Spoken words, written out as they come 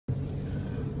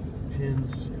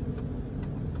pins.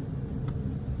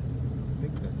 I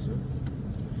think that's it.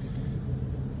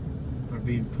 Are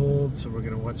being pulled, so we're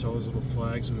going to watch all those little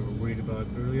flags we were worried about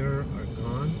earlier are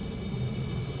gone.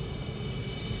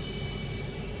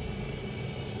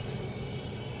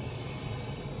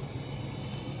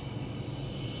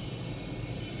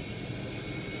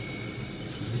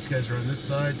 These guys are on this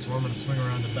side, so I'm going to swing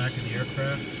around the back of the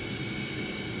aircraft.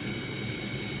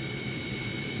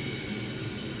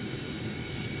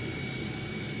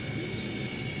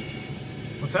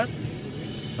 What's that?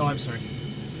 Oh, I'm sorry.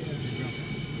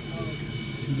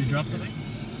 Did they drop something?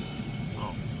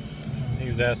 Oh. He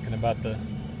was asking about the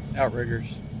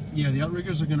outriggers. Yeah, the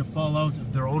outriggers are going to fall out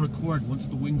of their own accord once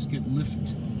the wings get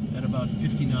lift at about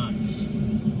 50 knots.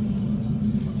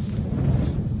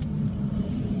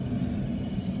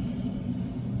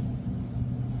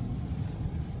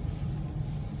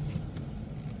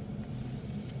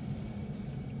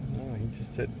 Oh, he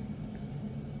just said.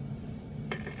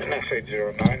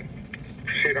 SA09.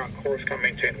 Proceed on course, come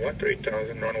maintain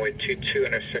 13,000, runway 22,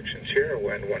 intersection 0,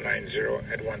 wind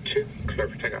 190 at 12, clear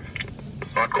for takeoff.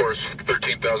 On course,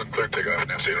 13,000, clear takeoff,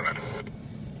 SA09.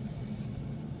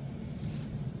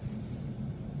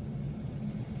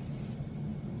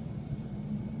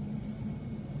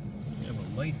 We have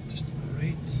a light just to the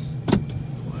right.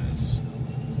 Otherwise.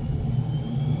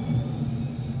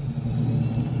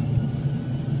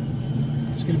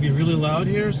 It's going to be really loud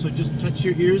here, so just touch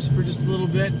your ears for just a little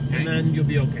bit, and then you'll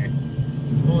be okay.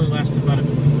 It'll only last about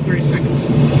 30 seconds.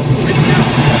 Right now.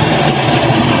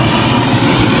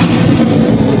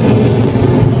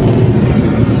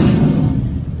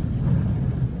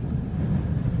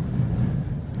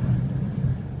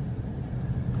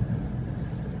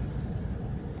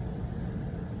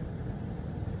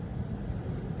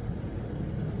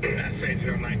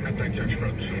 SA09, contact Judge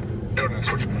Brooks. 09,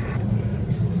 switch.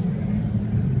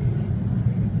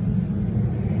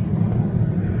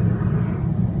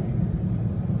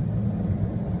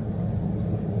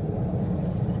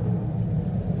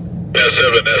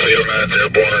 S7, S809,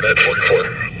 airborne at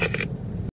 44.